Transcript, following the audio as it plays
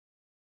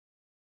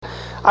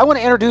I want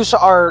to introduce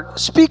our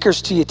speakers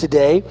to you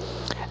today.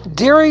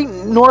 Derry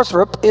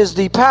Northrup is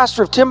the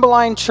pastor of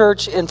Timberline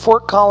Church in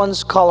Fort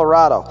Collins,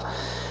 Colorado.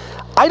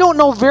 I don't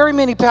know very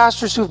many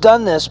pastors who've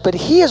done this, but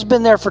he has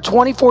been there for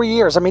 24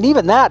 years. I mean,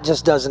 even that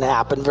just doesn't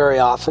happen very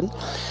often.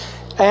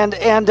 And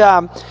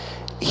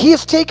he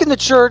has taken the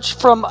church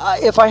from,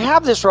 if I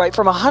have this right,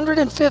 from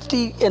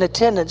 150 in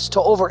attendance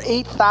to over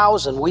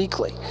 8,000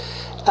 weekly.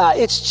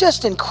 It's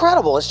just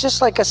incredible. It's just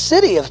like a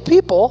city of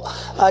people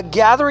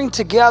gathering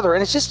together,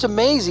 and it's just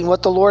amazing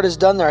what the Lord has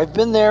done there. I've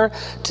been there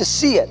to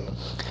see it.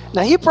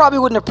 Now, he probably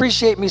wouldn't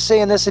appreciate me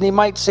saying this, and he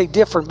might say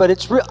different, but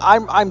it's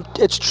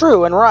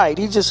true and right.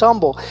 He's just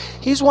humble.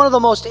 He's one of the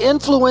most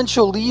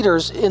influential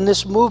leaders in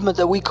this movement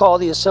that we call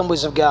the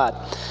Assemblies of God.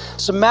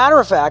 As a matter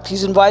of fact,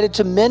 he's invited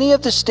to many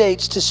of the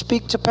states to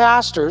speak to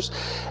pastors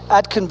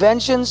at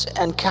conventions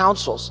and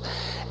councils.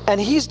 And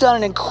he's done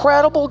an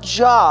incredible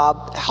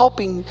job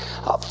helping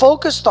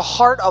focus the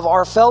heart of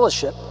our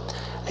fellowship.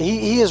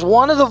 He is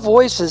one of the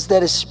voices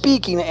that is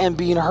speaking and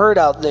being heard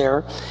out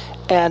there,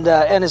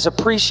 and is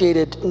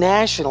appreciated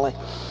nationally.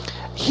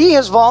 He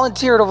has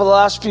volunteered over the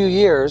last few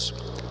years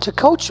to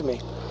coach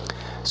me.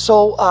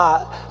 So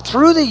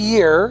through the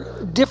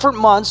year, different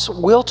months,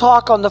 we'll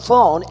talk on the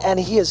phone, and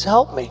he has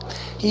helped me.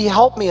 He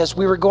helped me as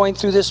we were going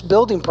through this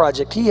building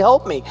project. He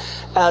helped me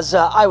as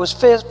I was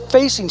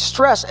facing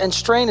stress and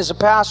strain as a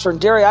pastor.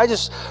 And Derry, I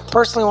just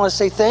personally want to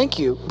say thank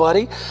you,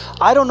 buddy.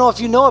 I don't know if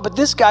you know it, but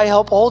this guy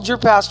helped hold your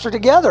pastor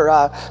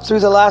together through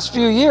the last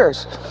few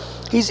years.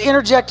 He's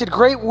interjected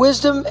great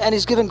wisdom, and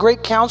he's given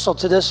great counsel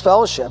to this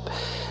fellowship.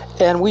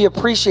 And we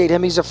appreciate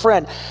him. He's a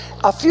friend.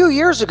 A few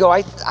years ago,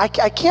 I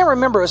can't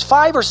remember, it was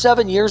 5 or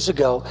 7 years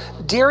ago,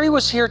 Derry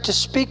was here to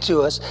speak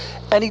to us,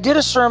 and he did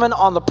a sermon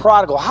on the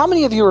prodigal. How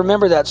many of you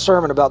remember that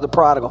sermon about the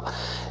prodigal?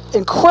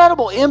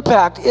 Incredible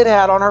impact it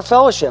had on our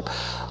fellowship.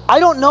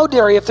 I don't know,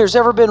 Derry, if there's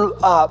ever been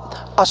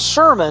a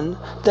sermon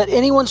that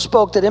anyone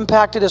spoke that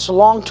impacted us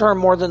long-term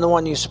more than the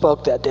one you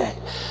spoke that day.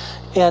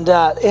 And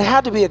it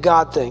had to be a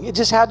God thing. It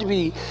just had to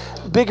be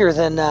bigger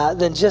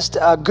than just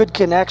a good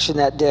connection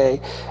that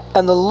day.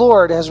 And the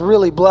Lord has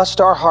really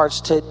blessed our hearts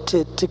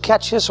to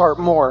catch his heart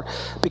more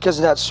because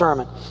of that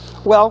sermon.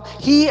 Well,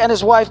 he and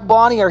his wife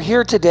Bonnie are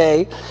here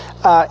today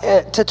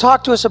to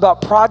talk to us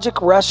about Project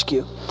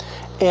Rescue.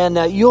 And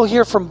you'll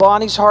hear from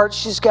Bonnie's heart.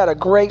 She's got a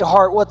great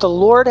heart, what the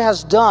Lord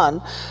has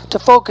done to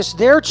focus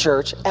their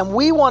church, and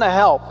we want to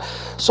help.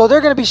 So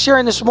they're going to be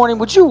sharing this morning.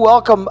 Would you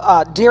welcome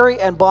Derry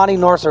and Bonnie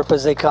Northrup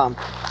as they come?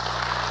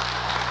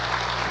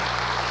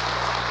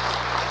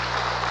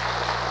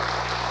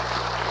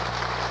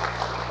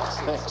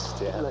 Thanks,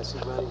 Dan.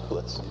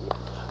 Bless you.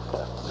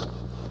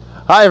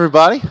 Hi,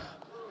 everybody.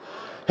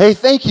 Hey,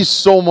 thank you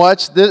so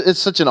much. It's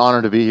such an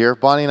honor to be here.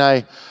 Bonnie and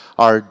I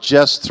are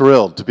just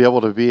thrilled to be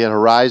able to be at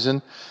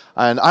Horizon.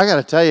 And I got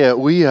to tell you,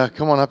 we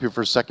come on up here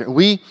for a second.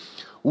 We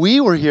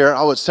were here,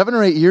 7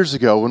 or 8 years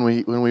ago when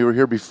we were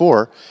here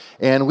before,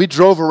 and we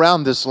drove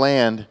around this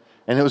land,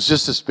 and it was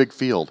just this big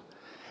field.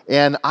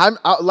 And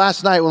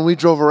last night when we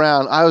drove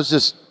around, I was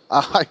just,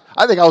 I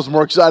think I was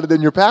more excited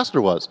than your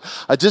pastor was,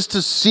 just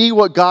to see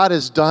what God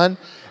has done.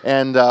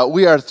 And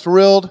we are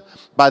thrilled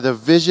by the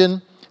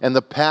vision and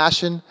the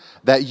passion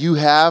that you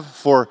have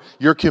for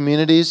your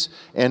communities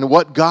and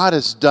what God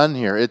has done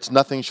here. It's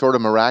nothing short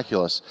of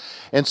miraculous.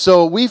 And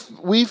so we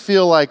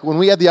feel like when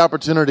we had the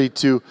opportunity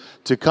to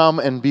come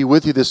and be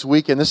with you this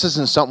week, and this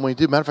isn't something we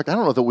do. Matter of fact, I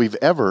don't know that we've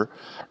ever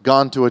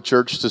gone to a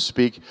church to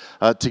speak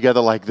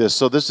together like this.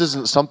 So this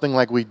isn't something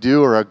like we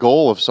do or a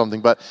goal of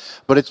something, but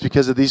it's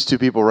because of these two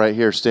people right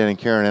here, Stan and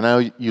Karen. And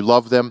I know you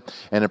love them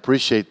and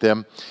appreciate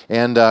them.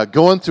 And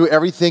going through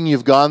everything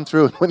you've gone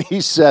through, when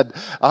he said,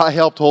 I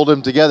helped hold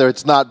him together,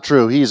 it's not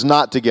true. He's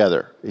not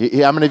together.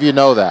 How many of you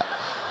know that?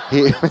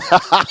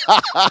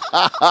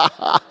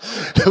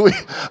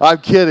 I'm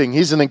kidding.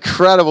 He's an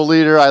incredible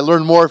leader. I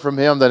learned more from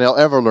him than he'll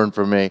ever learn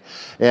from me.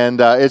 And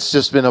it's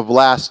just been a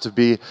blast to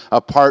be a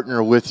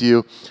partner with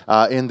you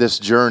in this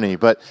journey.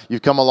 But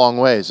you've come a long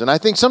ways. And I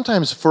think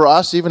sometimes for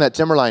us, even at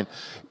Timberline,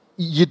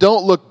 you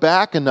don't look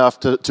back enough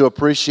to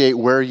appreciate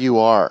where you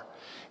are.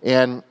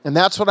 And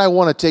that's what I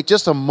want to take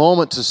just a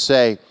moment to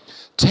say.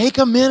 Take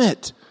a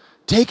minute.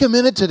 Take a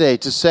minute today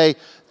to say,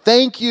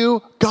 thank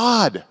you,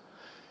 God.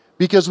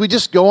 Because we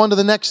just go on to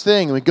the next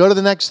thing, and we go to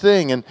the next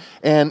thing, and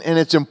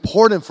it's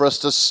important for us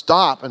to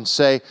stop and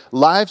say,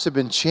 lives have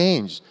been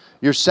changed.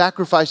 Your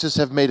sacrifices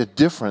have made a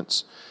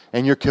difference,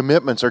 and your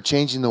commitments are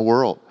changing the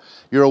world.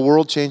 You're a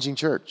world-changing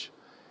church.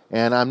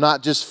 And I'm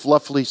not just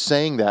fluffily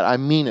saying that. I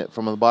mean it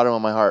from the bottom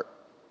of my heart.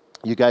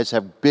 You guys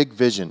have big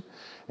vision,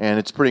 and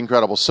it's pretty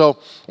incredible. So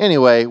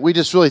anyway, we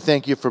just really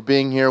thank you for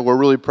being here. We're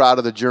really proud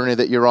of the journey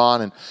that you're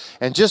on.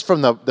 And just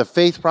from the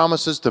faith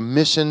promises to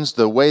missions,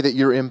 the way that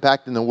you're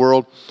impacting the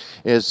world,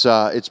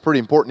 it's pretty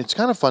important. It's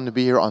kind of fun to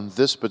be here on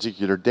this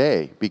particular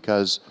day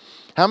because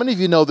how many of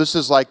you know this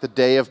is like the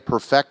day of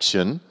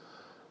perfection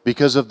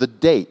because of the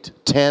date,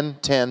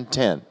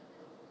 10-10-10?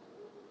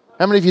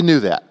 How many of you knew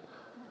that?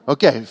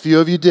 Okay, a few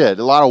of you did.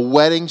 A lot of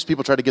weddings.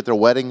 People try to get their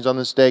weddings on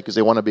this day because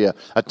they want to be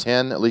a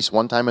 10 at least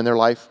one time in their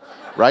life,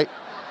 right?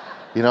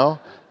 You know,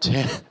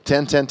 10,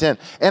 10, 10, 10.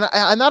 And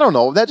I don't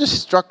know, that just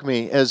struck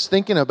me as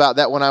thinking about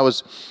that when I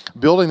was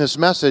building this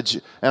message,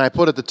 and I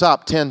put at the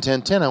top 10,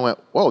 10, 10. I went,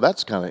 whoa,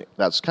 that's kind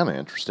of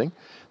interesting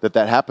that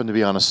happened to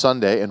be on a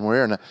Sunday, and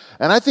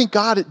and I think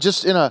God,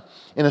 just in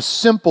a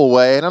simple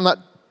way, and I'm not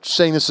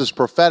saying this is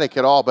prophetic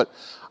at all, but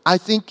I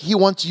think He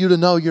wants you to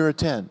know you're a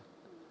 10.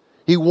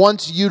 He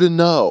wants you to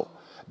know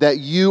that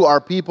you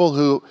are people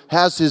who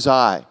has His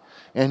eye,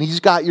 and He's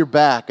got your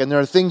back, and there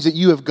are things that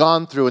you have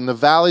gone through in the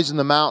valleys and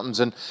the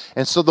mountains, and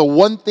so the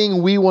one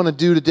thing we want to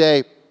do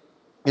today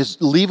is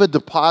leave a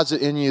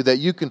deposit in you that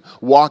you can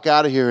walk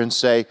out of here and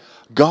say,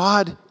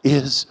 God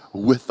is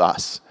with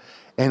us,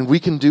 and we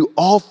can do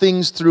all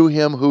things through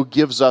Him who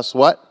gives us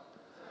what?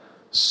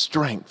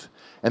 Strength.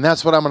 And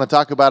that's what I'm going to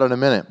talk about in a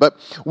minute. But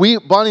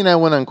Bonnie and I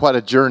went on quite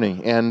a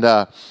journey, and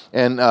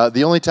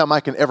the only time I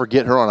can ever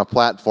get her on a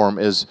platform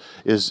is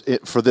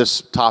for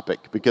this topic,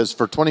 because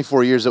for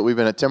 24 years that we've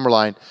been at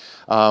Timberline,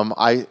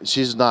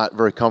 she's not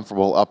very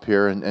comfortable up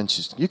here,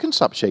 and you can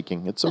stop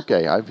shaking. It's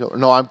okay.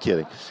 No, I'm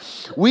kidding.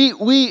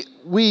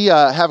 We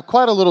have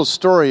quite a little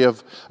story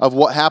of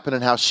what happened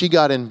and how she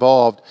got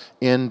involved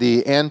in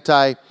the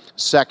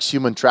anti-sex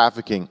human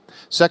trafficking.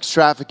 Sex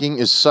trafficking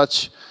is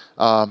such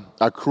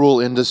a cruel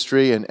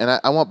industry, and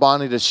I want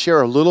Bonnie to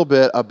share a little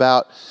bit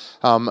about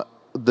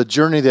the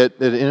journey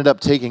that it ended up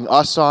taking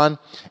us on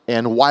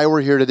and why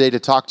we're here today to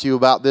talk to you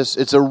about this.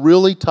 It's a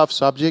really tough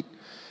subject,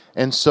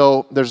 and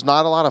so there's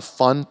not a lot of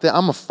fun.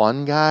 I'm a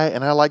fun guy,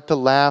 and I like to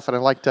laugh, and I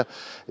like to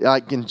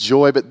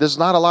enjoy, but there's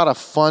not a lot of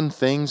fun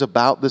things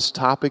about this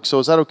topic. So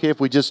is that okay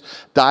if we just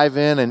dive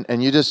in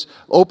and you just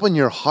open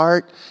your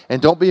heart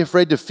and don't be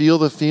afraid to feel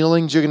the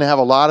feelings? You're going to have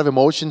a lot of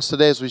emotions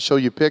today as we show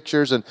you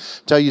pictures and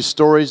tell you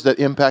stories that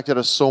impacted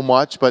us so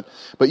much, but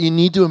you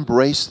need to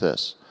embrace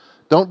this.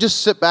 Don't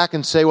just sit back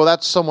and say, well,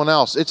 that's someone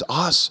else. It's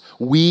us.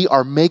 We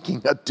are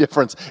making a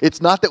difference. It's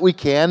not that we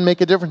can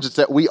make a difference, it's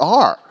that we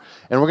are.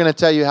 And we're going to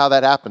tell you how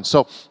that happens.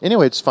 So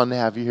anyway, it's fun to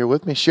have you here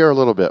with me. Share a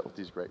little bit with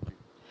these great people.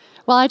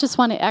 Well, I just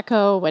want to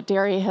echo what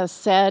Derry has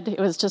said. It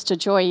was just a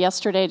joy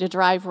yesterday to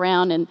drive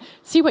around and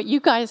see what you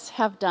guys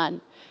have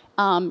done.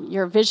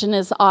 Your vision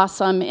is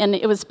awesome, and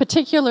it was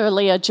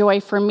particularly a joy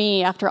for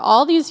me after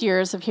all these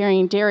years of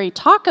hearing Derry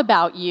talk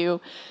about you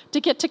to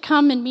get to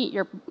come and meet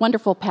your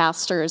wonderful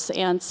pastors.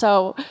 And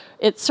so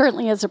it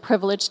certainly is a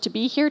privilege to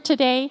be here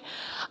today.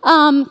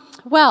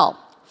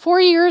 4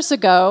 years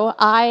ago,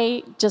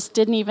 I just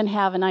didn't even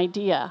have an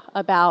idea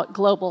about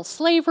global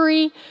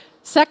slavery,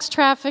 sex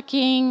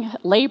trafficking,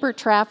 labor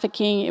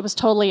trafficking. It was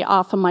totally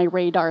off of my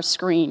radar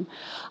screen.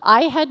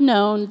 I had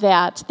known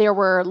that there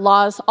were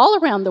laws all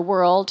around the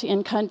world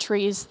in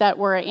countries that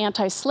were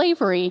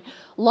anti-slavery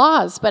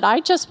laws, but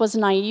I just was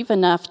naive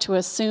enough to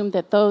assume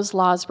that those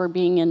laws were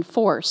being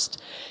enforced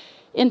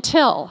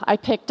until I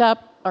picked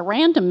up a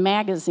random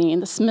magazine,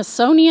 the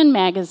Smithsonian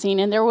Magazine,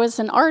 and there was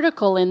an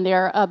article in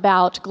there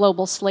about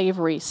global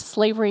slavery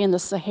in the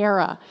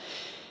Sahara.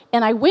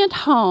 And I went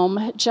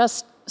home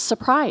just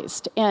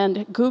surprised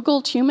and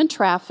Googled human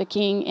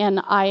trafficking, and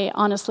I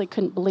honestly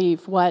couldn't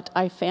believe what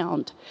I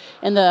found.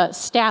 And the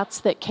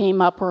stats that came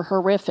up were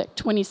horrific.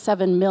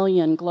 27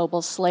 million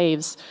global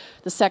slaves,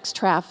 the sex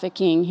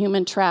trafficking,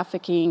 human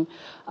trafficking,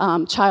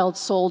 child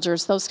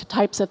soldiers, those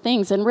types of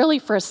things. And really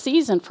for a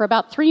season, for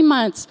about 3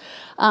 months,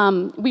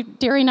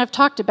 Derry and I've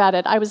talked about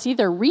it, I was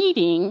either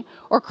reading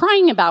or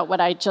crying about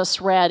what I just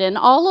read. And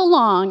all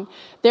along,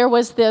 there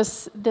was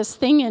this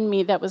thing in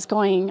me that was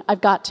going,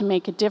 I've got to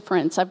make a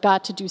difference. I've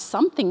got to do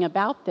something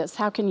about this.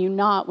 How can you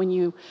not when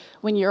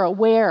you're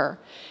aware?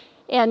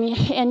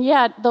 And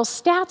yet, those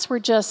stats were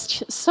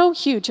just so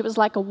huge. It was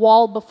like a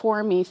wall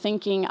before me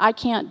thinking, I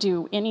can't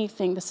do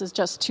anything. This is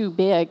just too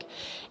big.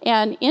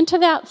 And into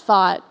that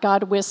thought,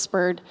 God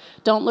whispered,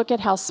 don't look at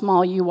how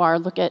small you are.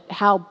 Look at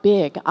how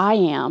big I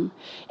am.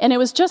 And it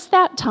was just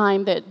that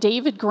time that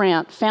David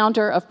Grant,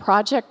 founder of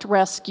Project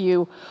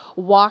Rescue,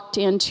 walked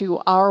into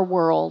our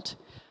world.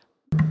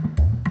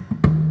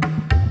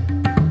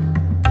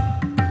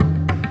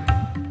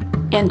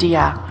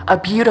 India, a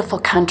beautiful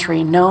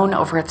country known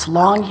over its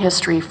long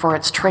history for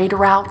its trade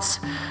routes,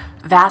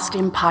 vast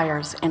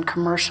empires, and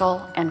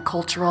commercial and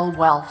cultural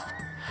wealth.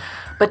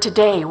 But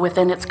today,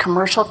 within its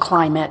commercial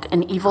climate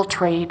and evil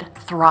trade,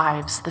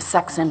 thrives the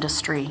sex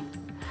industry.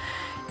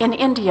 In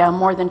India,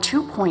 more than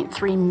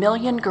 2.3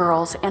 million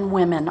girls and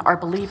women are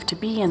believed to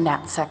be in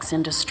that sex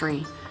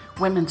industry.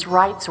 Women's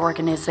rights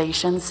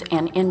organizations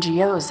and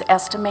NGOs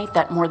estimate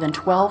that more than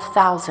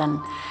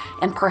 12,000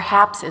 and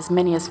perhaps as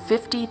many as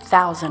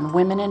 50,000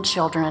 women and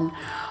children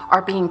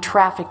are being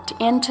trafficked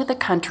into the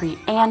country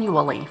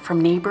annually from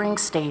neighboring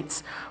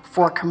states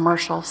for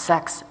commercial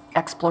sex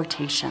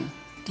exploitation.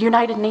 The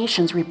United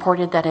Nations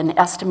reported that an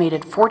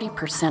estimated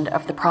 40%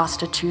 of the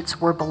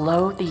prostitutes were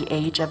below the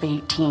age of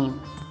 18.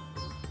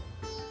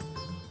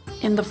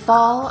 In the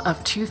fall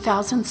of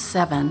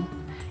 2007,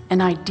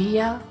 an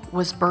idea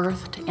was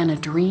birthed and a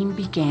dream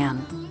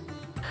began.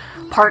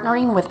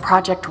 Partnering with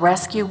Project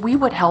Rescue, we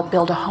would help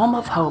build a home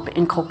of hope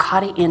in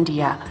Kolkata,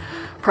 India,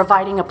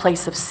 providing a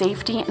place of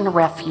safety and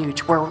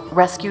refuge where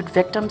rescued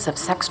victims of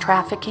sex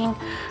trafficking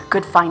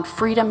could find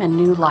freedom and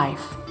new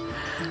life.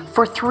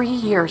 For 3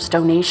 years,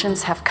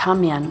 donations have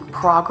come in,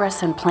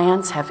 progress and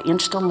plans have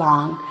inched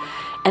along,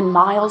 and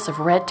miles of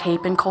red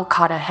tape in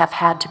Kolkata have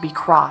had to be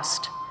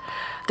crossed.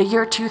 The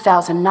year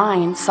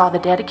 2009 saw the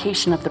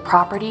dedication of the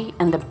property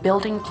and the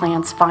building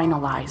plans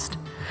finalized.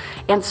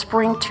 And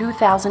spring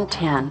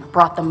 2010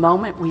 brought the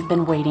moment we've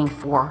been waiting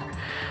for.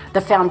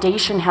 The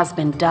foundation has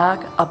been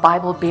dug, a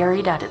Bible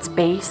buried at its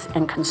base,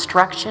 and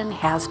construction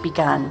has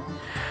begun.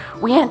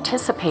 We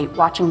anticipate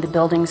watching the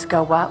buildings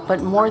go up,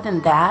 but more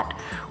than that,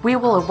 we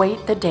will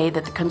await the day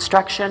that the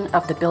construction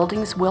of the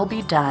buildings will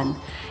be done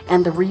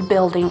and the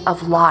rebuilding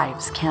of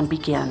lives can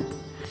begin.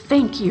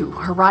 Thank you,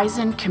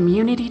 Horizon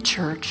Community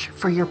Church,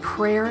 for your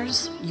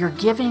prayers, your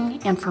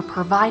giving, and for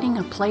providing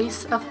a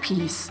place of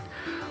peace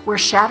where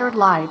shattered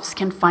lives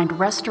can find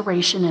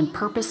restoration and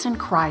purpose in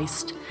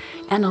Christ,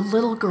 and a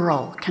little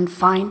girl can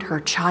find her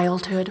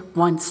childhood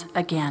once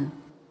again.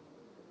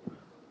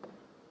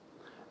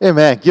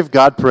 Amen. Give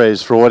God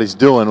praise for what He's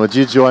doing. Would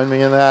you join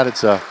me in that?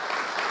 It's a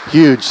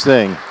huge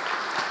thing.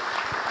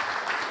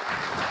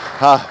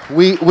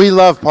 We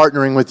love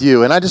partnering with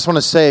you. And I just want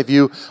to say, if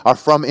you are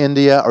from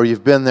India or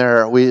you've been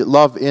there, we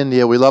love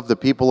India. We love the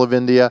people of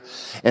India.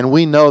 And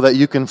we know that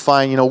you can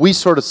find, we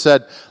sort of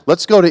said,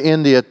 let's go to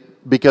India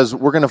because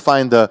we're going to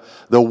find the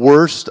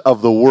worst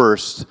of the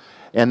worst.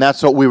 And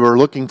that's what we were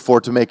looking for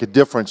to make a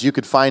difference. You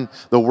could find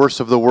the worst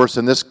of the worst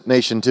in this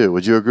nation too.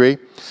 Would you agree?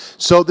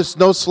 So there's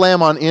no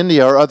slam on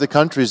India or other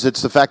countries.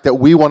 It's the fact that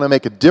we want to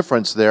make a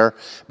difference there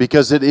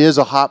because it is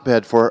a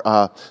hotbed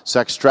for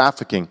sex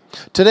trafficking.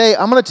 Today,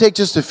 I'm going to take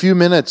just a few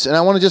minutes and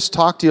I want to just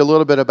talk to you a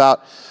little bit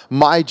about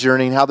my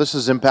journey and how this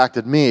has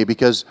impacted me,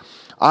 because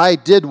I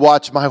did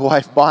watch my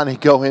wife Bonnie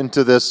go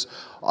into this,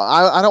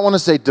 I don't want to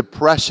say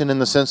depression in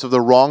the sense of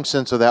the wrong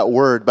sense of that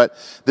word, but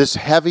this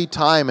heavy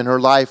time in her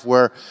life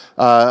where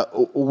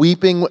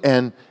weeping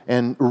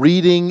and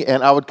reading,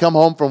 and I would come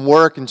home from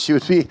work and she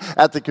would be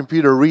at the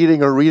computer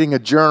reading a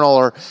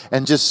journal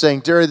and just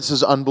saying, Derry, this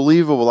is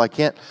unbelievable. I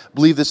can't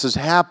believe this is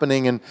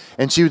happening.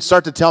 And she would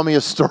start to tell me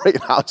a story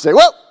and I would say,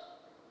 whoa,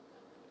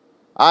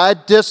 I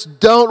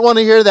just don't want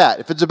to hear that.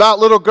 If it's about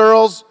little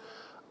girls,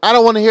 I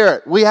don't want to hear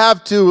it. We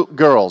have 2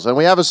 girls and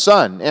we have a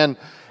son, and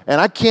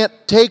I can't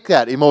take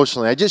that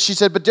emotionally. She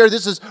said, but Derry,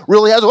 this is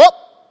really has, whoop!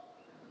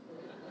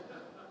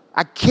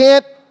 I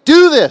can't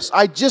do this.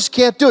 I just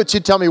can't do it.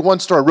 She'd tell me one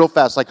story real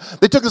fast, like,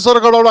 they took this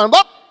little girl around,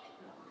 whoop!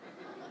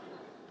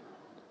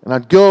 And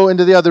I'd go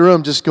into the other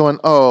room just going,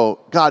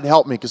 oh, God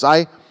help me, because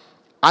I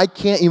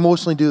can't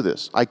emotionally do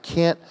this. I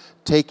can't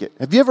take it.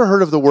 Have you ever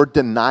heard of the word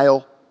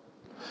denial?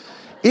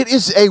 It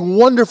is a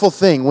wonderful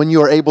thing when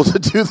you are able to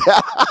do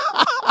that.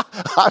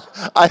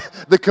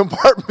 The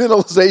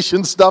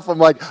compartmentalization stuff, I'm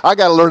like, I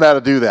got to learn how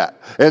to do that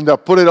and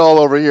put it all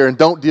over here and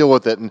don't deal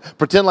with it and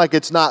pretend like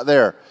it's not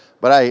there.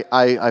 But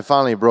I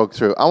finally broke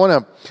through. I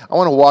want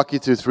to walk you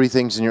through 3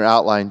 things in your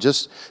outline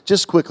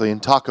just quickly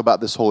and talk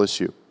about this whole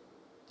issue.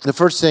 The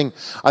first thing,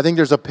 I think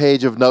there's a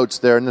page of notes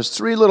there, and there's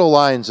 3 little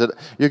lines that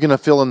you're going to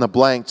fill in the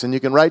blanks, and you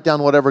can write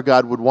down whatever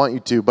God would want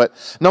you to.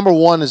 But number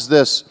 1 is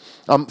this,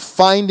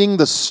 finding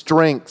the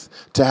strength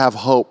to have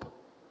hope.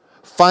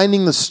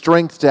 Finding the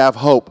strength to have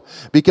hope.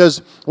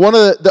 Because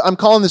I'm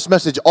calling this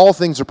message, All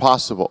Things Are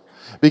Possible.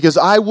 Because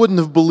I wouldn't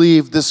have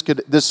believed this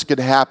could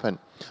happen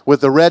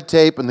with the red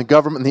tape and the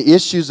government and the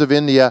issues of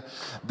India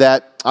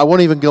that I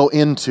won't even go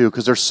into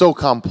because they're so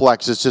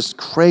complex. It's just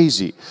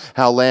crazy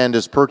how land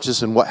is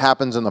purchased and what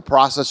happens in the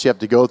process you have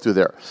to go through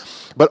there.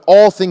 But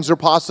all things are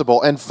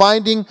possible. And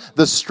finding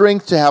the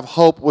strength to have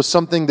hope was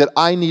something that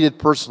I needed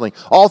personally.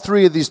 All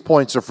 3 of these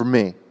points are for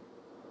me.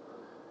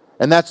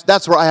 And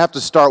that's where I have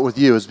to start with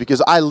you, is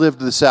because I lived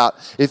this out.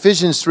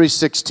 Ephesians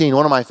 3:16,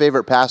 one of my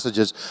favorite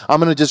passages. I'm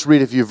going to just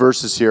read a few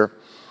verses here.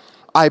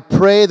 I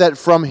pray that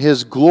from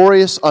His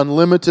glorious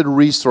unlimited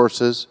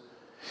resources,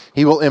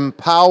 He will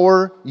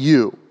empower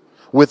you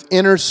with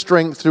inner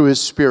strength through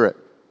His Spirit.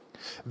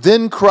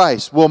 Then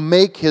Christ will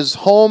make His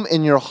home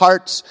in your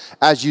hearts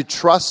as you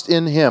trust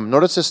in Him.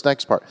 Notice this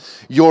next part.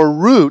 Your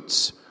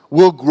roots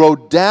will grow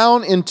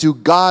down into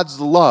God's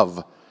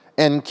love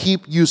and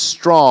keep you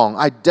strong.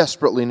 I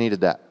desperately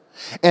needed that.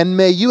 And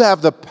may you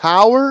have the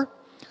power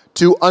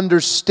to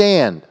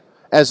understand,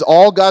 as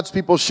all God's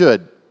people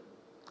should,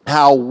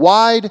 how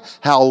wide,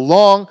 how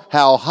long,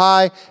 how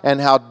high, and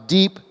how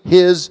deep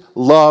His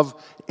love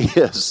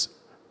is.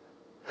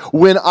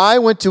 When I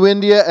went to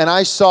India and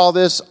I saw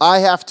this, I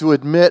have to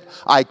admit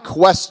I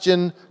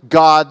questioned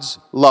God's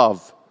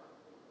love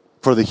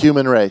for the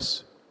human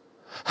race.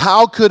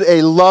 How could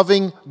a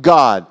loving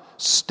God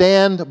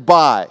stand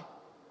by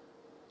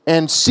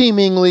and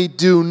seemingly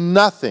do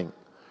nothing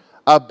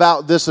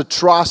about this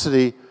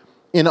atrocity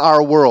in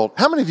our world?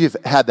 How many of you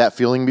have had that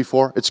feeling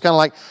before? It's kind of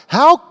like,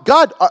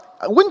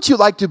 wouldn't you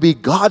like to be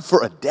God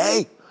for a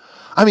day?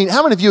 I mean,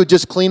 how many of you would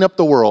just clean up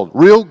the world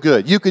real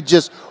good? You could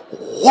just,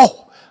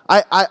 whoa.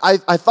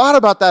 I thought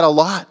about that a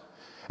lot.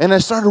 And I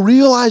started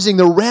realizing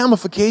the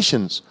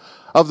ramifications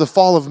of the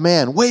fall of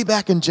man way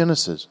back in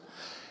Genesis.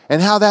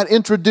 and how that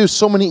introduced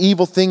so many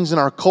evil things in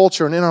our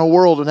culture and in our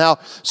world, and how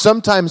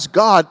sometimes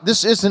God,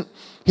 this isn't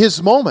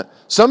his moment.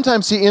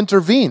 Sometimes he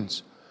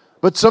intervenes,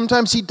 but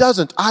sometimes he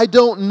doesn't. I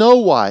don't know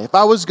why. If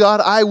I was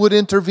God, I would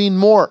intervene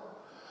more.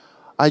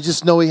 I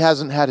just know he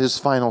hasn't had his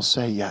final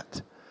say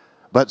yet.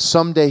 But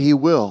someday he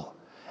will.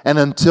 And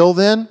until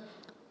then,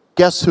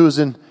 guess who's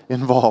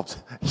involved?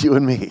 You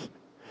and me.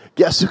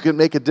 Guess who can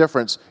make a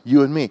difference?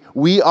 You and me.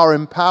 We are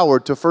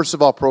empowered to, first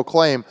of all,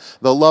 proclaim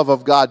the love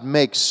of God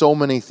makes so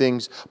many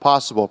things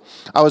possible.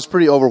 I was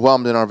pretty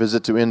overwhelmed in our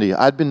visit to India.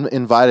 I'd been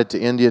invited to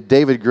India.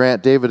 David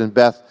Grant, David and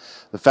Beth,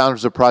 the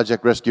founders of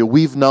Project Rescue,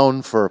 we've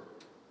known for,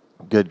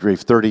 good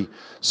grief,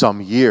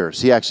 30-some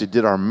years. He actually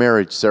did our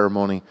marriage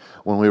ceremony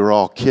when we were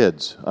all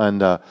kids.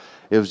 And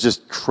it was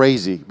just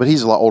crazy. But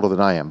he's a lot older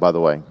than I am, by the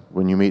way,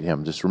 when you meet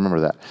him. Just remember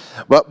that.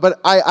 But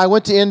I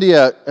went to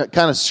India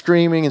kind of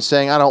screaming and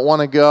saying, I don't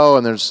want to go.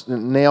 And there's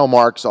nail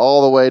marks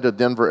all the way to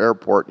Denver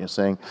airport,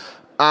 saying,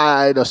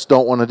 I just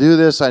don't want to do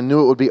this. I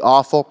knew it would be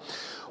awful.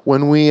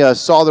 When we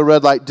saw the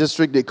red light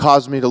district, it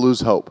caused me to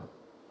lose hope.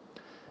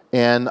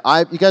 And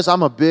you guys,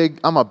 I'm a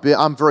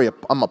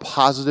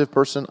positive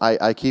person.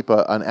 I keep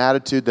an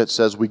attitude that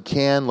says we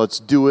can, let's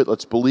do it,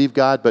 let's believe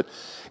God. But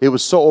it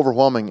was so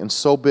overwhelming and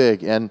so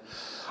big. And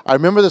I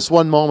remember this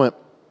one moment,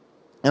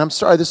 and I'm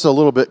sorry, this is a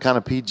little bit kind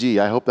of PG.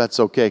 I hope that's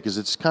okay, because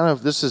it's kind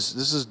of, this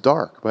is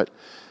dark. But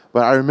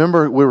I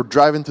remember we were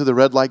driving through the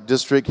red light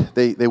district.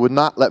 They would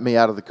not let me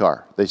out of the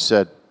car. They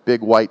said,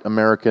 big white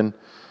American,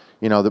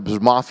 there's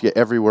mafia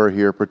everywhere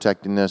here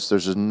protecting this.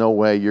 There's just no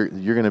way you're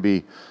going to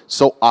be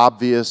so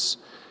obvious,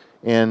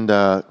 and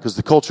because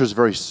the culture is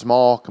very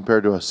small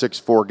compared to a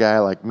 6'4" guy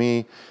like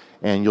me,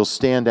 and you'll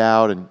stand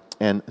out.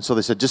 And so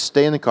they said, just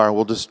stay in the car.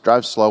 We'll just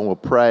drive slow, and we'll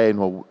pray, and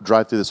we'll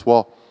drive through this.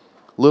 Well,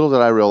 little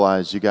did I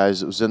realize, you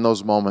guys, it was in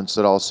those moments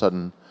that all of a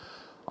sudden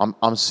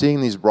I'm seeing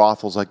these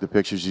brothels like the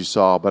pictures you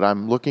saw, but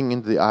I'm looking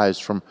into the eyes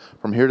from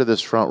here to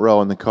this front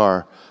row in the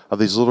car of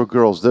these little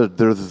girls. They're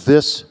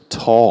this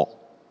tall.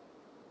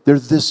 They're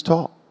this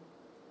tall.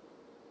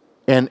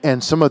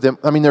 And some of them,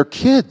 they're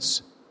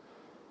kids.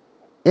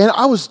 And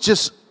I was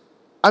just,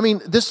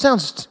 this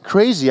sounds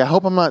crazy. I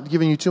hope I'm not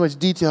giving you too much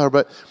detail,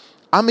 but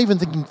I'm even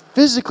thinking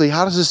physically,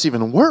 how does this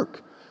even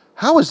work?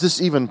 How is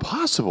this even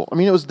possible?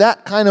 It was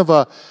that kind of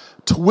a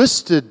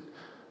twisted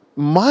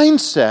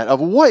mindset of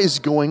what is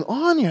going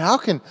on here. How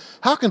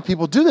can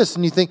people do this?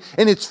 And you think,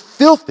 and it's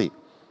filthy.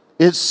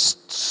 It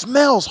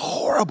smells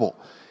horrible.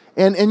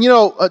 And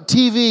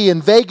TV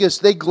in Vegas,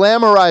 they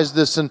glamorize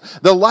this, and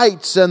the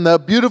lights and the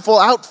beautiful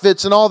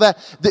outfits and all that.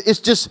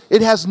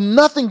 It has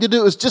nothing to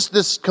do. It's just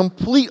this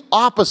complete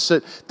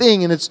opposite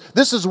thing. And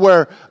this is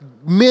where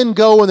men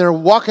go when they're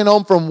walking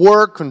home from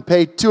work and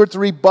pay $2 or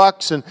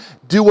 $3 and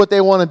do what they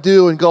want to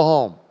do and go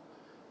home.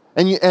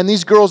 And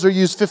these girls are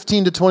used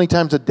 15 to 20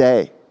 times a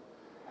day.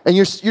 And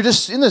you're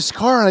just in this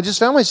car, and I just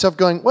found myself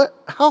going, what?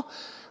 How?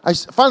 I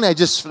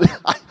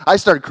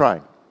started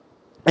crying.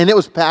 And it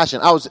was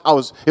passion.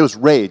 It was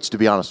rage, to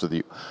be honest with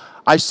you.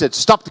 I said,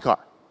 stop the car.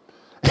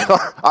 And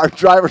our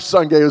driver's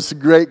son guy was a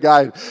great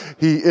guy.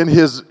 He, in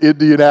his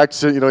Indian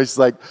accent, he's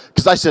like,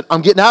 because I said,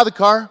 I'm getting out of the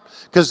car.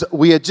 Because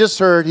we had just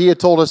heard, he had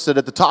told us that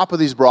at the top of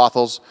these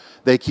brothels,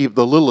 they keep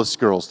the littlest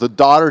girls, the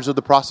daughters of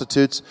the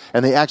prostitutes,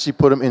 and they actually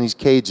put them in these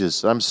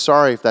cages. I'm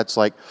sorry if that's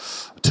like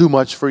too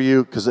much for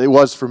you, because it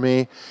was for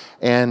me.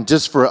 And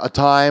just for a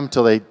time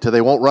till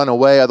they won't run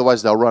away,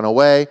 otherwise they'll run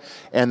away,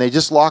 and they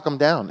just lock them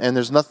down, and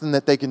there's nothing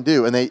that they can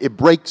do, and it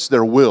breaks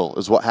their will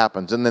is what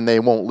happens, and then they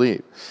won't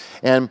leave.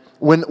 And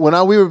when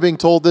we were being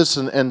told this,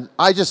 and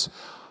I just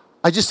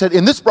said,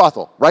 in this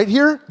brothel, right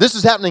here, this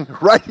is happening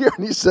right here.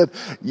 And he said,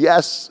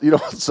 yes,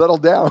 settle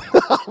down.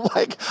 I'm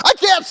like, I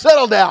can't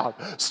settle down.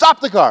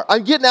 Stop the car.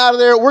 I'm getting out of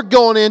there. We're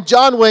going in.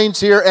 John Wayne's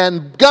here,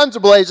 and guns are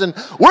blazing.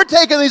 We're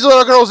taking these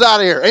little girls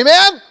out of here.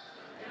 Amen?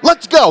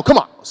 Let's go. Come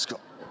on, let's go.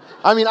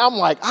 I'm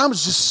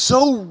just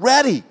so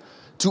ready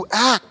to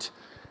act.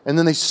 And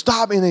then they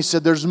stopped me and they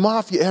said, there's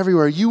mafia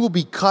everywhere. You will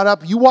be cut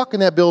up. You walk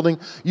in that building,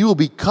 you will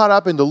be cut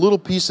up into little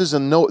pieces,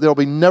 and there will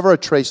be never a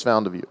trace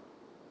found of you.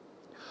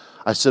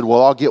 I said,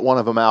 well, I'll get one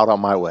of them out on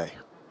my way.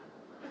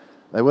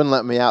 They wouldn't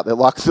let me out. They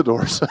locked the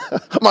doors.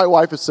 My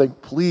wife is saying,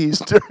 please,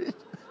 Terry.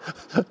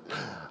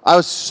 I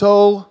was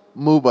so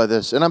moved by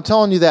this. And I'm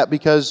telling you that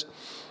because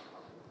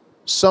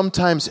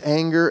sometimes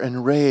anger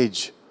and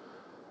rage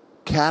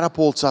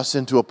catapults us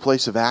into a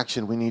place of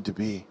action we need to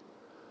be.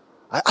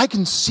 I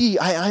can see,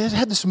 I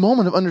had this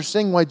moment of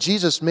understanding why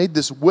Jesus made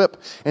this whip,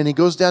 and he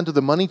goes down to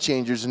the money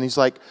changers, and he's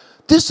like,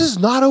 this is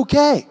not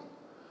okay.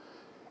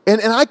 And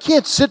I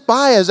can't sit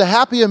by as a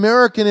happy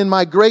American in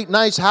my great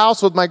nice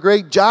house with my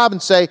great job and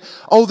say,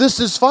 oh, this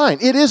is fine.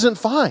 It isn't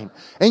fine.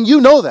 And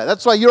you know that.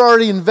 That's why you're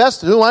already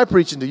invested. Who am I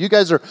preaching to? You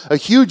guys are a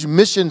huge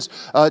missions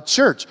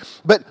church.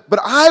 But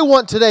I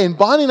want today, and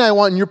Bonnie and I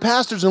want, and your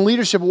pastors and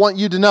leadership want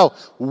you to know,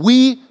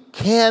 we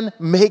can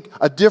make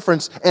a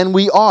difference, and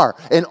we are.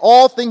 And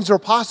all things are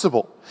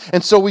possible.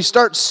 And so we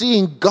start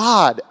seeing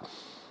God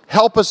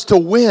help us to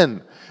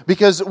win.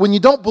 Because when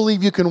you don't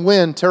believe you can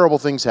win, terrible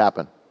things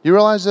happen. You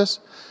realize this?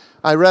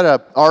 I read an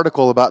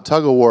article about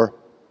tug of war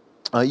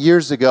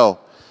years ago,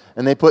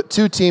 and they put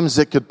two teams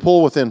that could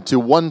pull within to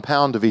 1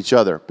 pound of each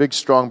other. Big,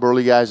 strong,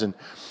 burly guys, and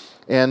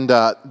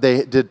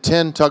they did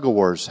 10 tug of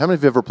wars. How many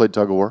of you ever played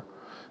tug of war?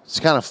 It's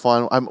kind of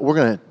fun. We're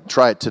going to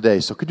try it today.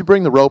 So could you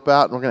bring the rope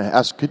out? And we're going to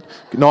ask.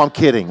 No, I'm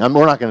kidding.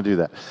 We're not going to do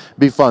that.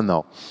 Be fun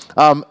though.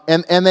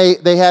 And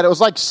they had, it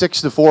was like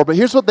 6-4. But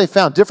here's what they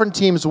found: different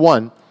teams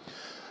won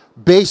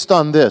based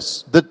on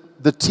this.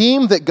 The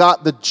team that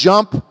got the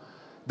jump,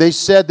 they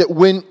said that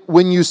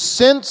when you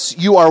sense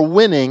you are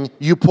winning,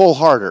 you pull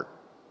harder.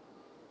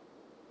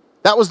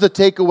 That was the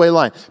takeaway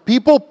line.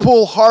 People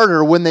pull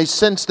harder when they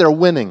sense they're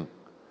winning.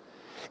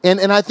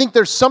 And I think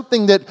there's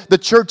something that the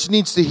church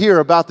needs to hear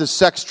about this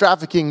sex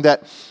trafficking,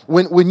 that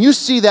when you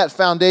see that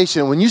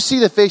foundation, when you see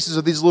the faces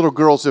of these little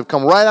girls who have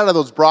come right out of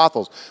those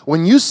brothels,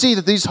 when you see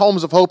that these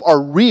homes of hope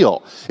are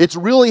real, it's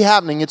really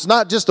happening. It's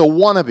not just a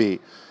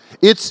wannabe.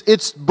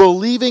 It's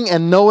believing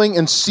and knowing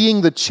and seeing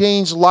the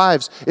changed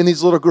lives in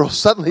these little girls.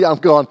 Suddenly I'm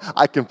going,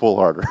 I can pull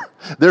harder.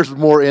 There's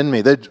more in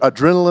me. The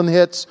adrenaline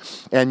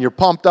hits and you're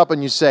pumped up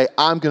and you say,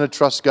 I'm going to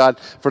trust God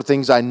for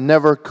things I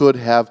never could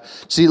have.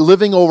 See,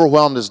 living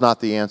overwhelmed is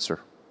not the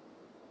answer.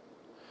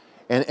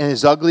 And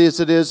as ugly as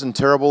it is and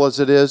terrible as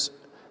it is,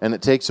 and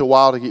it takes a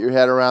while to get your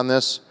head around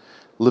this,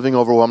 living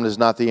overwhelmed is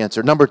not the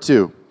answer. Number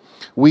 2,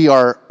 we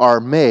are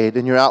made,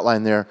 in your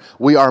outline there,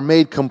 we are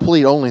made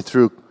complete only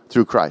through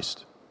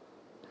Christ.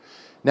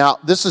 Now,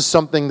 this is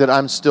something that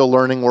I'm still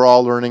learning. We're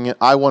all learning it.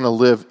 I want to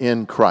live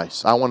in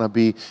Christ. I want to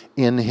be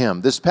in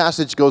Him. This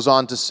passage goes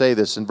on to say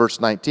this in verse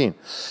 19.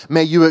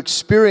 May you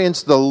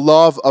experience the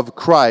love of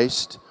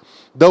Christ,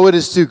 though it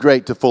is too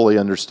great to fully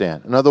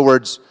understand. In other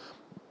words,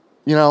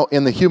 you know,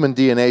 in the human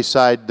DNA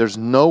side, there's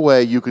no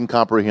way you can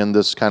comprehend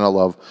this kind of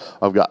love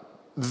of God.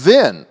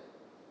 Then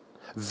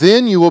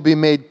you will be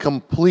made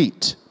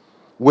complete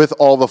with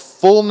all the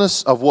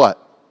fullness of what?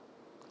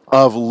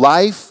 Of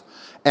life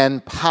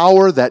and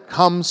power that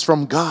comes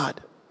from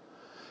God.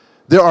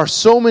 There are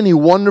so many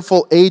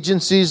wonderful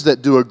agencies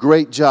that do a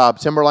great job.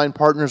 Timberline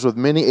partners with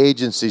many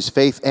agencies,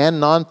 faith and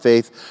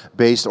non-faith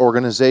based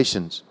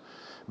organizations,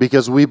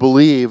 because we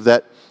believe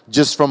that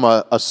just from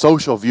a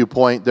social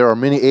viewpoint, there are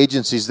many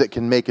agencies that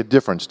can make a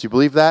difference. Do you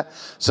believe that?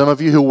 Some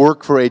of you who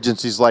work for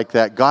agencies like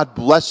that, God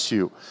bless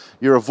you.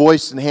 You're a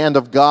voice and hand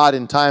of God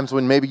in times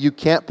when maybe you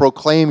can't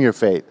proclaim your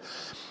faith.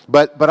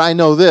 But I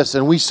know this,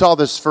 and we saw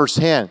this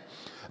firsthand.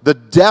 The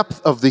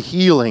depth of the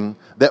healing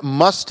that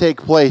must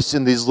take place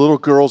in these little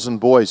girls and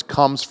boys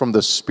comes from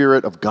the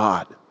Spirit of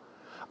God,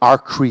 our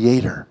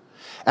Creator.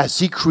 As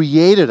He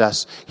created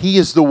us, He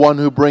is the one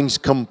who brings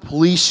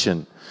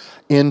completion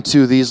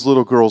into these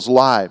little girls'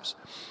 lives.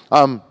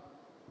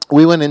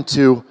 We went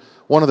into,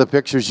 one of the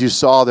pictures you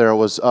saw there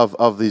was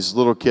of these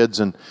little kids,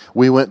 and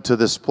we went to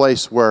this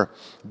place where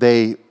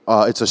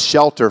it's a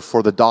shelter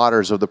for the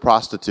daughters of the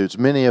prostitutes.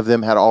 Many of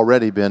them had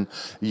already been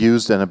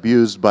used and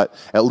abused, but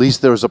at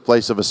least there was a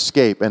place of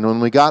escape. And when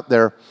we got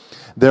there,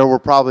 there were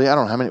probably, I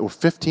don't know how many,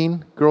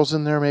 15 girls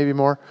in there, maybe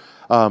more.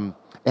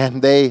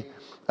 And they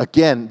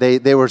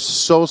were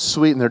so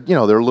sweet, and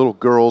they're little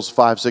girls,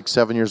 5, 6,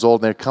 7 years old,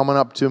 and they're coming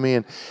up to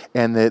me,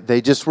 and they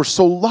just were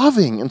so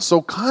loving and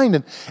so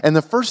kind. And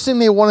the first thing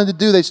they wanted to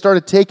do, they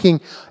started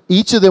taking,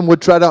 each of them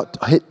would try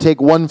to take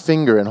one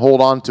finger and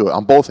hold on to it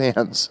on both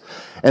hands.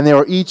 And they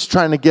were each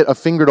trying to get a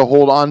finger to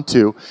hold on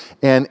to.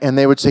 And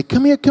they would say,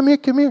 come here, come here,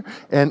 come here.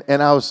 And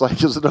I was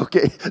like, is it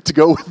okay to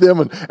go with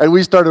them? And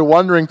we started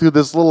wandering through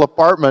this little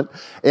apartment.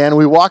 And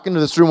we walk into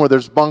this room where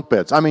there's bunk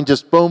beds. I mean,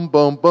 just boom,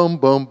 boom, boom,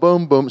 boom,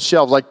 boom, boom,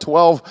 shelves, like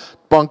 12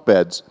 bunk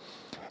beds.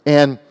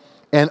 And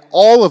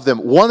all of them,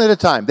 one at a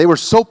time, they were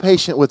so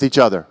patient with each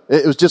other.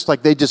 It was just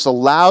like they just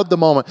allowed the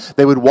moment.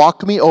 They would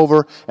walk me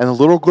over, and the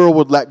little girl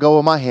would let go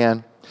of my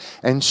hand.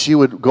 And she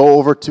would go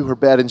over to her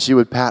bed, and she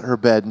would pat her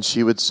bed, and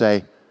she would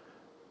say,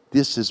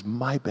 this is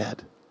my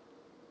bed.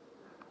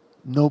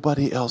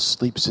 Nobody else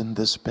sleeps in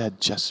this bed,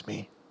 just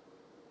me.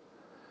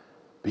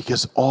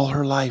 Because all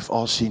her life,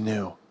 all she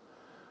knew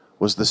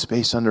was the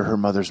space under her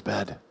mother's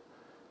bed.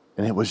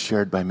 And it was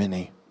shared by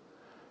many.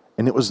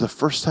 And it was the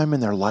first time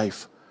in their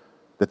life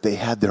that they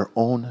had their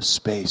own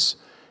space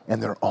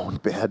and their own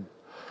bed.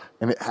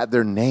 And it had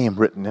their name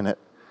written in it,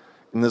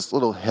 in this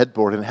little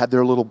headboard, and it had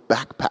their little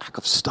backpack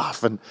of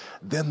stuff. And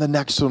then the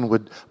next one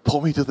would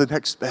pull me to the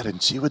next bed,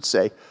 and she would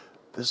say,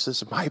 this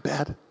is my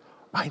bed.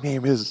 My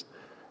name is...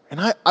 And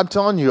I'm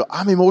telling you,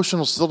 I'm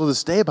emotional still to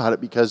this day about it,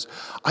 because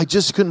I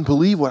just couldn't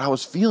believe what I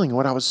was feeling,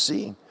 what I was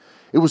seeing.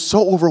 It was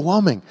so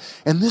overwhelming.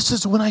 And this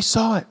is when I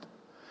saw it.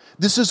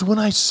 This is when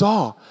I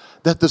saw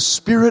that the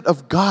Spirit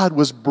of God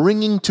was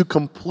bringing to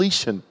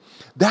completion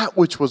that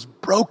which was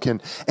broken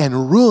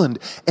and ruined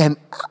and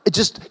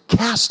just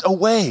cast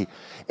away.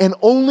 And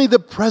only the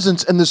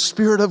presence and the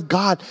Spirit of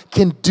God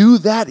can do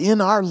that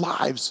in our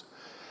lives.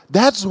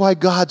 That's why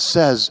God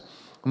says,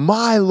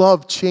 my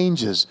love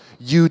changes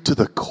you to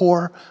the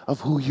core of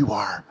who you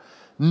are.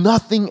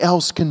 Nothing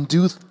else can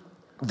do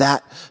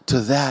that to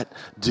that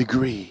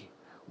degree.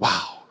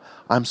 Wow.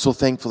 I'm so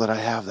thankful that I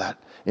have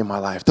that in my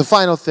life. The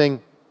final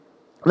thing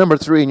Number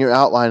 3 in your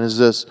outline is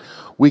this: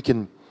 we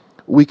can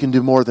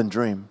do more than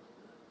dream.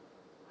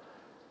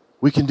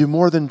 We can do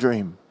more than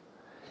dream.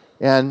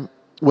 And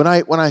when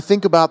I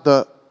think about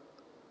the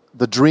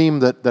dream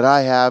that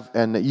I have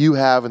and that you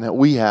have and that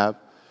we have,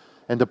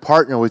 and to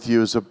partner with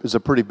you is a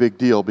pretty big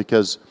deal,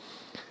 because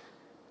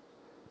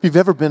if you've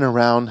ever been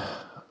around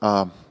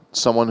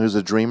someone who's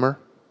a dreamer,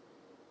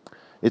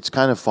 it's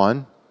kind of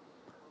fun.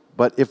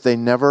 But if they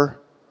never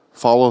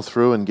follow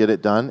through and get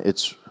it done,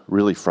 it's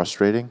really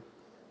frustrating.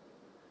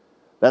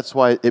 That's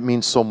why it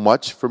means so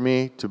much for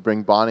me to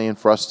bring Bonnie and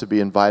for us to be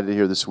invited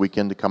here this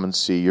weekend to come and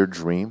see your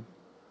dream.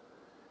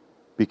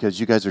 Because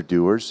you guys are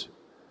doers.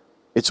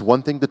 It's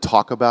one thing to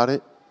talk about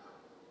it.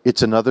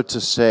 It's another to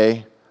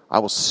say, I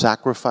will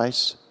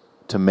sacrifice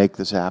to make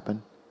this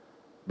happen.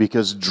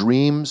 Because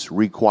dreams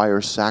require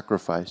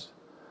sacrifice.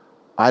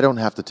 I don't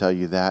have to tell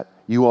you that.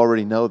 You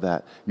already know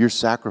that. You're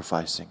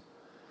sacrificing.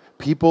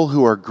 People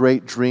who are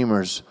great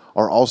dreamers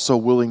are also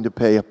willing to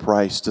pay a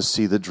price to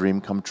see the dream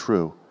come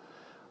true.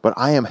 But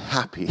I am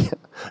happy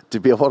to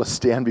be able to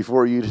stand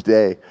before you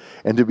today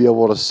and to be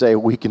able to say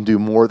we can do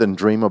more than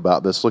dream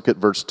about this. Look at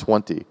verse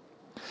 20.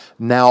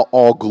 Now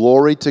all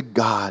glory to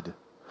God,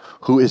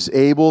 who is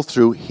able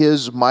through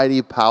His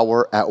mighty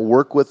power at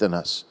work within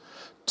us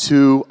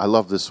to, I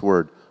love this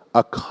word,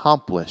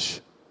 accomplish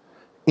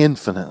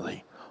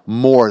infinitely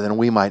more than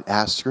we might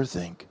ask or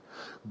think.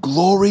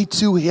 Glory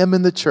to Him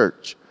in the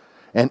church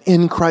and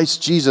in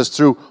Christ Jesus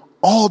through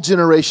all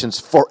generations,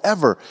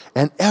 forever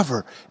and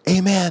ever.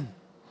 Amen.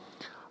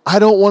 I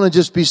don't want to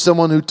just be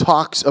someone who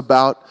talks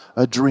about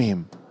a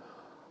dream.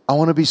 I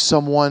want to be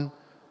someone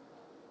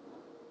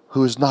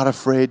who is not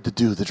afraid to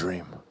do the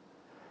dream.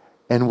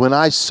 And when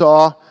I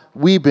saw,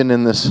 we've been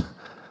in this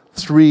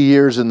 3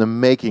 years in the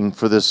making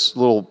for this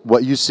little,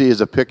 what you see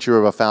is a picture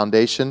of a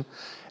foundation,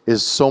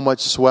 is so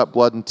much sweat,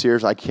 blood, and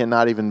tears. I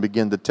cannot even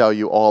begin to tell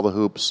you all the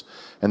hoops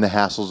and the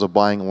hassles of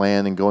buying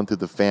land and going through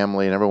the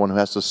family and everyone who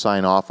has to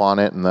sign off on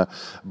it and the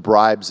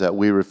bribes that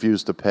we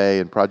refuse to pay,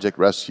 and Project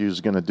Rescue is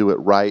going to do it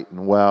right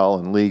and well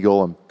and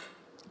legal and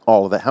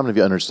all of that. How many of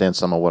you understand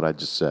some of what I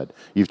just said?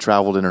 You've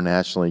traveled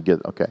internationally.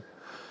 Okay.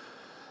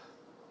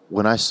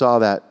 When I saw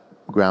that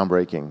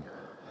groundbreaking,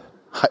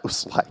 I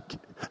was like,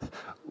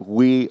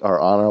 we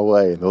are on our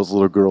way, and those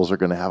little girls are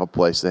going to have a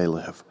place they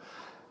live.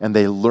 And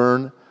they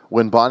learn.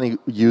 When Bonnie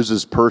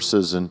uses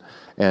purses and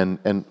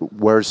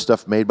wears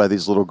stuff made by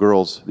these little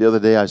girls. The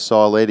other day I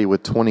saw a lady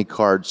with 20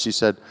 cards. She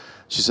said,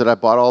 I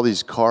bought all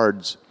these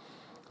cards,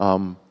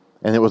 and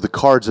it was the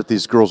cards that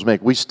these girls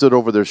make. We stood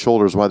over their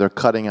shoulders while they're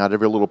cutting out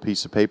every little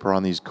piece of paper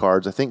on these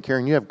cards. I think,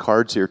 Karen, you have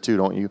cards here too,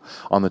 don't you,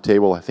 on the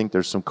table? I think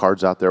there's some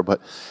cards out there.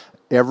 But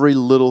every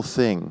little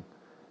thing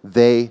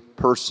they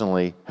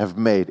personally have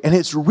made. And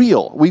it's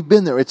real. We've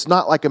been there. It's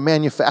not like a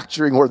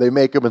manufacturing where they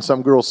make them and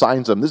some girl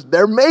signs them.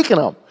 They're making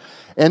them.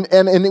 And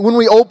when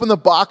we open the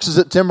boxes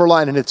at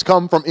Timberline and it's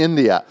come from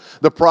India,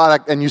 the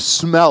product, and you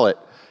smell it,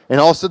 and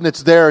all of a sudden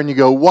it's there and you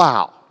go,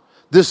 wow,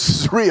 this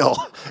is real.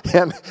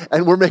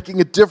 And we're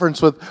making a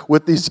difference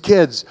with these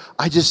kids.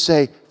 I just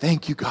say,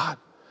 thank you, God.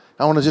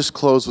 I want to just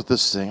close with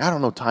this thing. I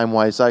don't know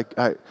time-wise.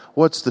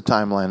 What's the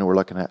timeline that we're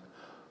looking at?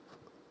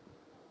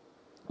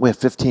 We have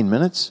 15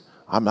 minutes?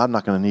 I'm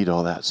not going to need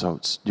all that, so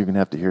you're going to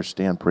have to hear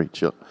Stan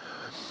preach.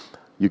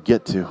 You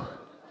get to.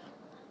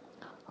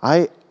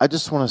 I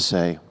just want to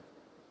say,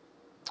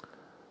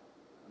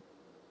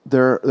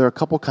 there are a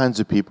couple kinds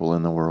of people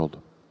in the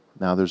world.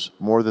 Now, there's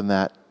more than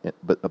that,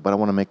 but I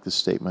want to make this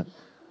statement.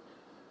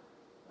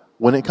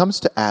 When it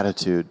comes to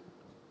attitude,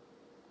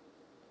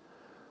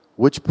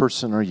 which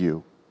person are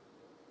you?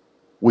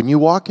 When you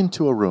walk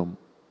into a room,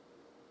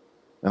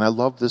 and I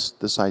love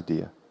this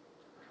idea,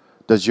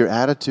 does your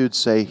attitude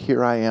say,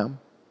 here I am?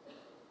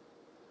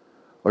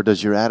 Or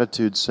does your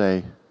attitude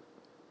say,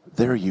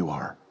 there you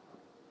are?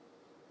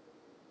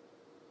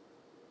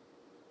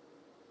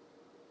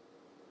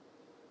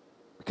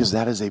 Because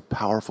that is a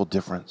powerful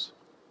difference.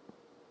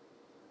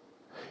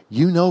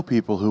 You know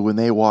people who, when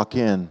they walk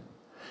in,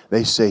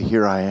 they say,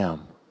 here I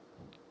am.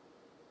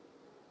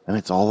 And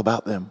it's all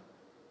about them.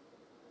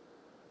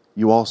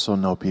 You also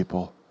know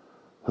people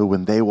who,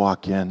 when they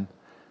walk in,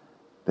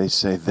 they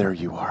say, there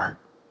you are.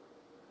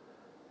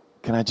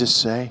 Can I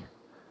just say,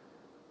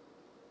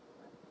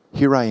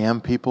 here I am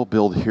people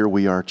build here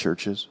we are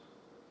churches.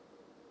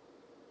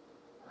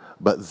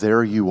 But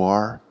there you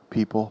are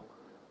people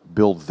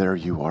build there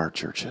you are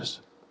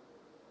churches.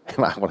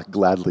 And I want to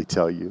gladly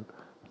tell you,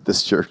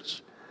 this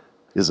church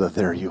is a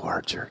there you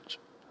are church.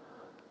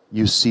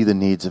 You see the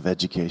needs of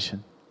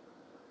education.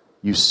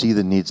 You see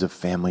the needs of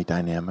family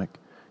dynamic.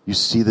 You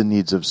see the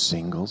needs of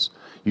singles.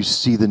 You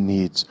see the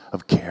needs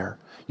of care.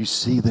 You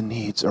see the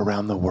needs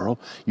around the world.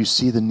 You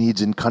see the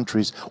needs in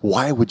countries.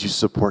 Why would you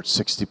support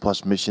 60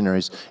 plus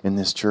missionaries in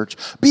this church?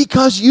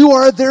 Because you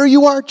are there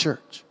you are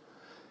church.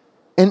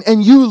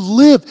 And you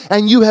live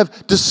and you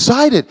have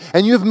decided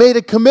and you have made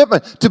a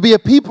commitment to be a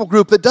people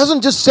group that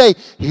doesn't just say,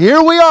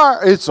 here we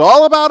are, it's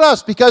all about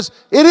us, because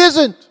it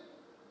isn't.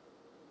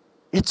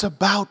 It's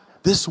about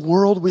this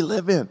world we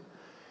live in.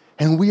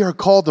 And we are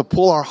called to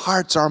pull our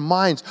hearts, our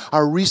minds,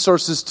 our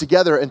resources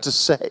together and to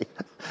say,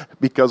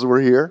 because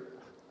we're here,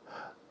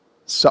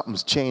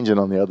 something's changing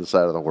on the other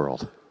side of the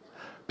world.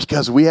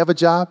 Because we have a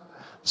job,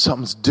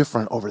 something's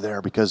different over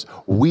there, because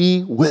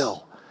we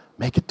will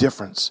make a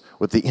difference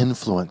with the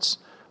influence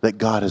that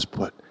God has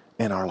put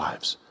in our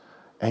lives.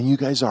 And you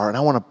guys are. And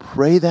I want to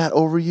pray that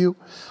over you.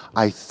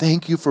 I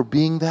thank you for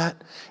being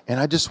that. And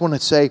I just want to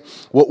say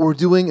what we're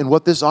doing and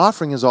what this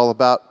offering is all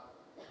about.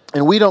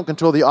 And we don't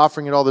control the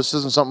offering at all. This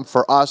isn't something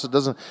for us.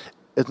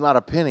 It's not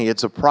a penny.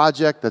 It's a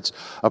project that's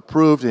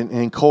approved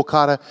in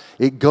Kolkata.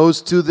 It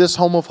goes to this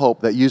Home of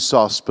Hope that you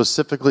saw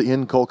specifically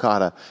in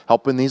Kolkata,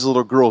 helping these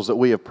little girls that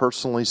we have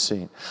personally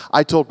seen.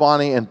 I told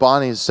Bonnie, and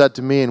Bonnie has said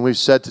to me, and we've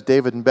said to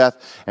David and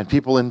Beth and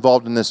people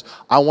involved in this,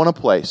 I want a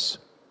place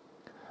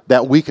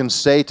that we can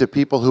say to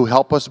people who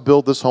help us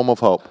build this Home of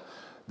Hope,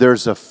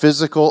 there's a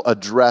physical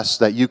address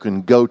that you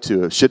can go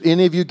to. Should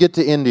any of you get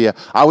to India,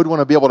 I would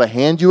want to be able to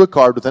hand you a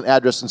card with an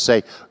address and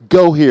say,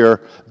 go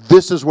here,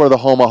 this is where the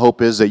Home of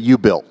Hope is that you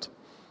built.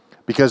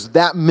 Because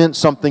that meant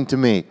something to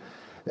me.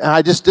 And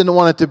I just didn't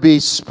want it to be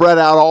spread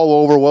out all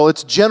over. Well,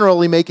 it's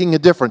generally making a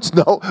difference.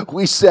 No,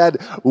 we said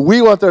we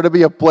want there to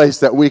be a place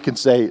that we can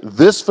say,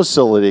 this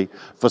facility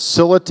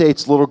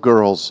facilitates little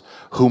girls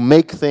who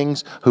make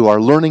things, who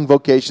are learning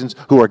vocations,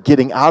 who are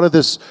getting out of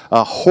this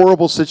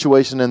horrible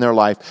situation in their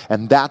life.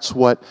 And that's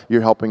what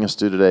you're helping us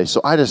do today.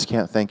 So I just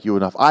can't thank you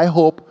enough. I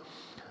hope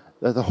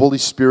that the Holy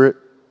Spirit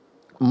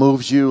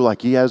moves you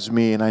like He has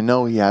me, and I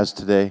know He has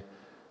today.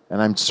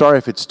 And I'm sorry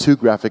if it's too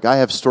graphic. I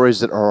have stories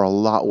that are a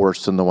lot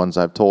worse than the ones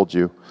I've told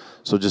you.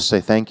 So just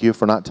say thank you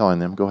for not telling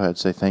them. Go ahead,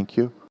 say thank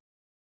you.